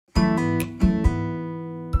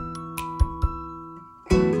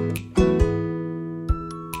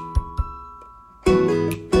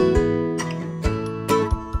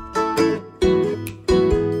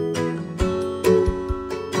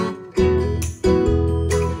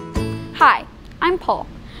Hi, I'm Paul.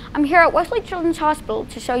 I'm here at Wesley Children's Hospital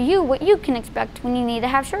to show you what you can expect when you need to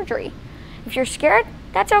have surgery. If you're scared,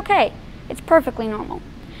 that's okay. It's perfectly normal.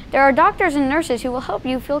 There are doctors and nurses who will help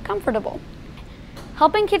you feel comfortable.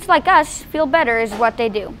 Helping kids like us feel better is what they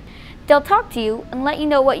do. They'll talk to you and let you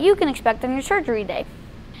know what you can expect on your surgery day.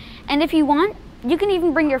 And if you want, you can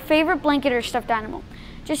even bring your favorite blanket or stuffed animal.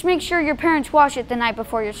 Just make sure your parents wash it the night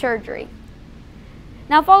before your surgery.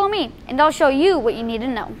 Now follow me, and I'll show you what you need to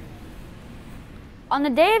know. On the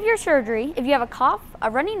day of your surgery, if you have a cough, a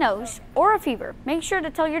runny nose, or a fever, make sure to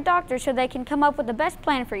tell your doctor so they can come up with the best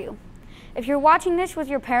plan for you. If you're watching this with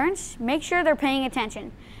your parents, make sure they're paying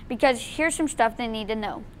attention, because here's some stuff they need to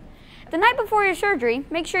know. The night before your surgery,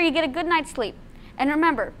 make sure you get a good night's sleep. And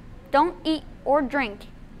remember, don't eat or drink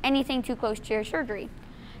anything too close to your surgery.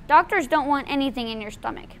 Doctors don't want anything in your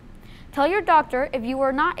stomach. Tell your doctor if you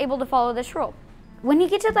are not able to follow this rule. When you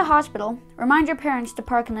get to the hospital, remind your parents to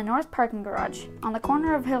park in the north parking garage on the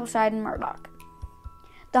corner of Hillside and Murdoch.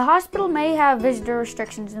 The hospital may have visitor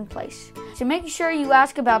restrictions in place, so make sure you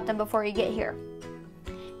ask about them before you get here.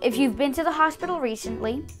 If you've been to the hospital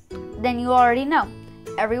recently, then you already know.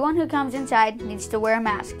 Everyone who comes inside needs to wear a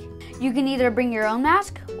mask. You can either bring your own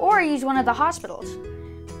mask or use one of the hospital's.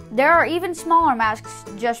 There are even smaller masks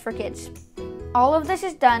just for kids. All of this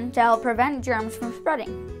is done to help prevent germs from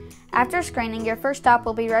spreading. After screening, your first stop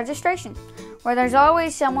will be registration, where there's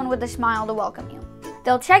always someone with a smile to welcome you.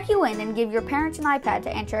 They'll check you in and give your parents an iPad to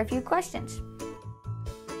answer a few questions.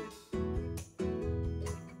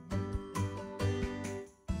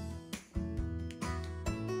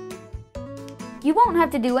 You won't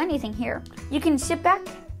have to do anything here. You can sit back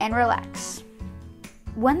and relax.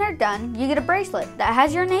 When they're done, you get a bracelet that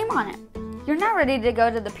has your name on it. You're now ready to go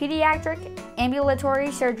to the Pediatric Ambulatory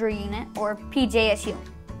Surgery Unit, or PJSU.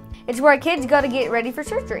 It's where kids go to get ready for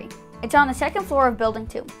surgery. It's on the second floor of Building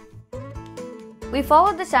 2. We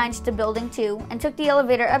followed the signs to Building 2 and took the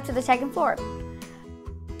elevator up to the second floor.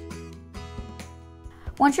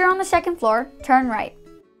 Once you're on the second floor, turn right.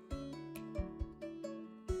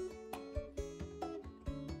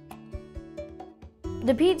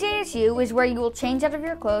 The PJSU is where you will change out of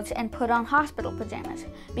your clothes and put on hospital pajamas,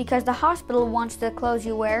 because the hospital wants the clothes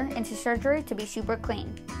you wear into surgery to be super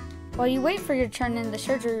clean. While you wait for your turn in the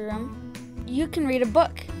surgery room, you can read a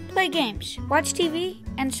book, play games, watch TV,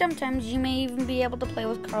 and sometimes you may even be able to play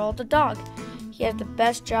with Carl the dog. He has the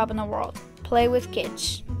best job in the world: play with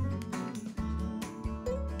kids.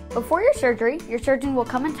 Before your surgery, your surgeon will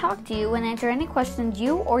come and talk to you and answer any questions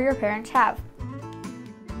you or your parents have.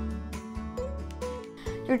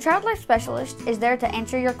 Your child life specialist is there to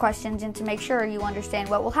answer your questions and to make sure you understand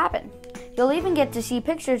what will happen. You'll even get to see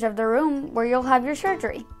pictures of the room where you'll have your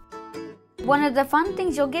surgery. One of the fun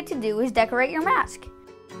things you'll get to do is decorate your mask.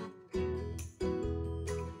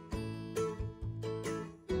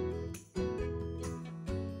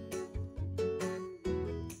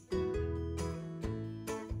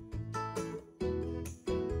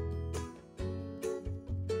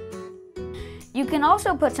 You can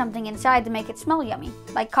also put something inside to make it smell yummy,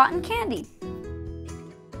 like cotton candy.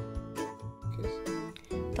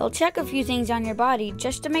 They'll check a few things on your body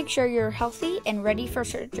just to make sure you're healthy and ready for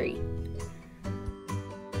surgery.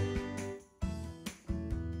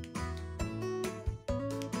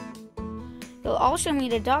 You'll also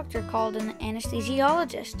meet a doctor called an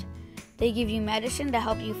anesthesiologist. They give you medicine to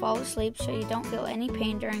help you fall asleep so you don't feel any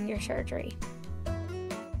pain during your surgery.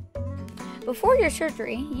 Before your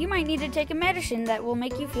surgery, you might need to take a medicine that will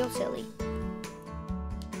make you feel silly.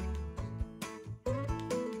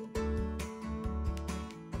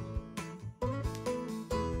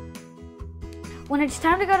 When it's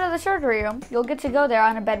time to go to the surgery room, you'll get to go there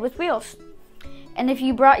on a bed with wheels. And if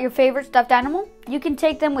you brought your favorite stuffed animal, you can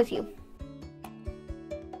take them with you.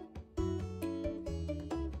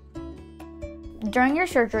 During your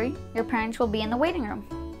surgery, your parents will be in the waiting room.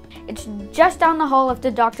 It's just down the hall if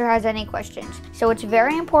the doctor has any questions, so it's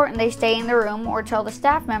very important they stay in the room or tell the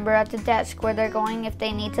staff member at the desk where they're going if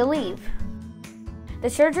they need to leave. The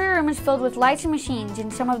surgery room is filled with lights and machines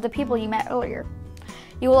and some of the people you met earlier.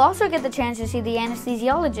 You will also get the chance to see the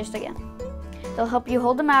anesthesiologist again. They'll help you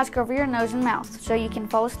hold the mask over your nose and mouth so you can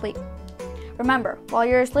fall asleep. Remember, while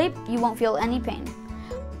you're asleep, you won't feel any pain.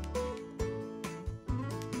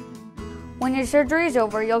 When your surgery is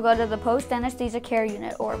over, you'll go to the post-anesthesia care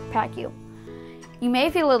unit, or PACU. You may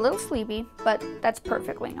feel a little sleepy, but that's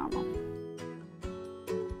perfectly normal.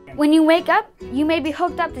 When you wake up, you may be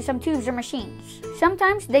hooked up to some tubes or machines.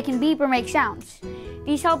 Sometimes they can beep or make sounds.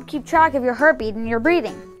 These help keep track of your heartbeat and your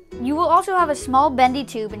breathing. You will also have a small bendy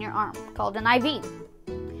tube in your arm, called an IV.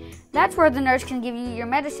 That's where the nurse can give you your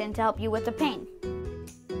medicine to help you with the pain.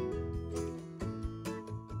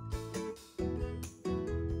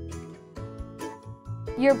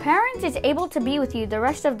 Your parent is able to be with you the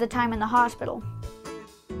rest of the time in the hospital.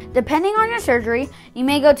 Depending on your surgery, you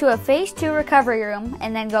may go to a phase 2 recovery room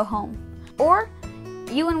and then go home. Or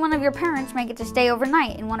you and one of your parents may get to stay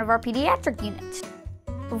overnight in one of our pediatric units.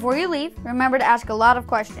 Before you leave, remember to ask a lot of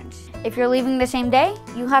questions. If you're leaving the same day,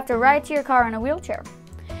 you'll have to ride to your car in a wheelchair.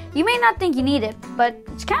 You may not think you need it, but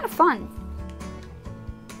it's kind of fun.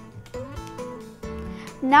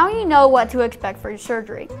 Now you know what to expect for your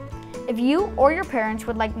surgery. If you or your parents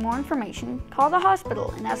would like more information, call the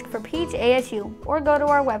hospital and ask for Peds ASU or go to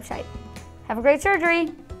our website. Have a great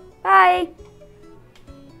surgery. Bye!